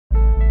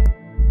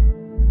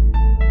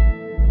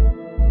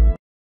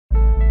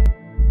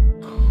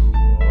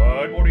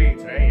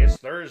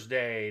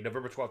Thursday,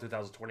 November 12th,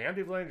 2020. I'm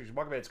Dave Landry.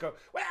 Market Minutes go.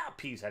 Well,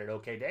 Peace had an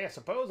okay day. I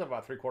suppose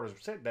about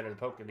 0.75% better than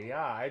poke in the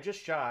eye.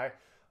 Just shy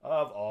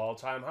of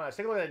all-time highs.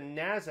 Take a look at the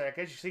NASDAQ.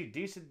 As you see,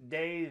 decent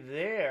day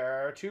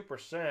there,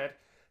 2%.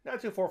 Not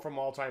too far from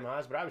all-time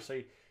highs, but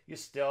obviously you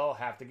still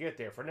have to get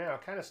there. For now,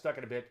 kind of stuck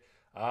in a bit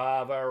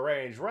of a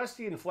range.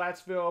 Rusty in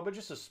Flatsville, but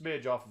just a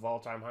smidge off of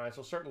all-time highs.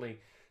 So certainly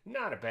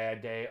not a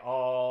bad day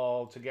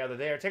altogether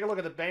there. Take a look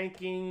at the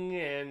banking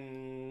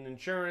and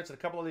insurance and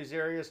a couple of these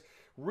areas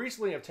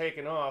recently have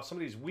taken off. Some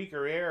of these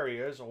weaker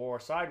areas or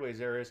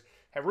sideways areas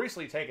have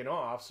recently taken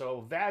off.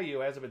 So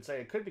value, as I've been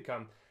saying, could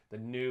become the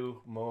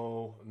new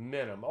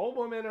momentum. Old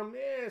momentum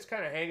is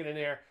kind of hanging in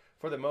there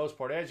for the most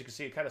part. As you can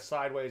see, kind of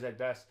sideways at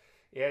best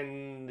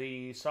in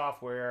the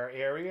software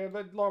area,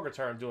 but longer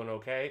term doing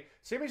okay.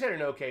 CME's had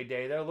an okay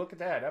day though. Look at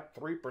that, up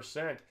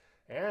 3%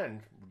 and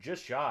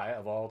just shy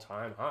of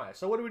all-time high.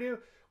 So what do?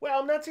 Well,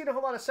 I'm not seeing a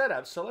whole lot of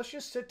setups, so let's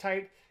just sit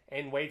tight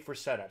and wait for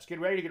setups. Get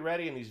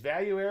ready in these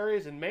value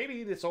areas, and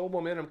maybe this old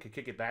momentum could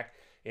kick it back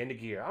into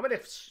gear. I'm going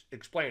to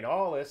explain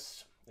all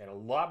this in a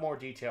lot more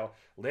detail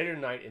later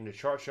tonight in the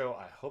chart show.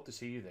 I hope to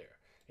see you there.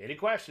 Any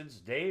questions?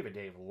 Dave at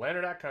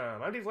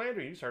DaveLandry.com. I'm Dave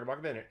Landry. You started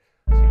Market Minute.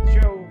 See you at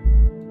the show.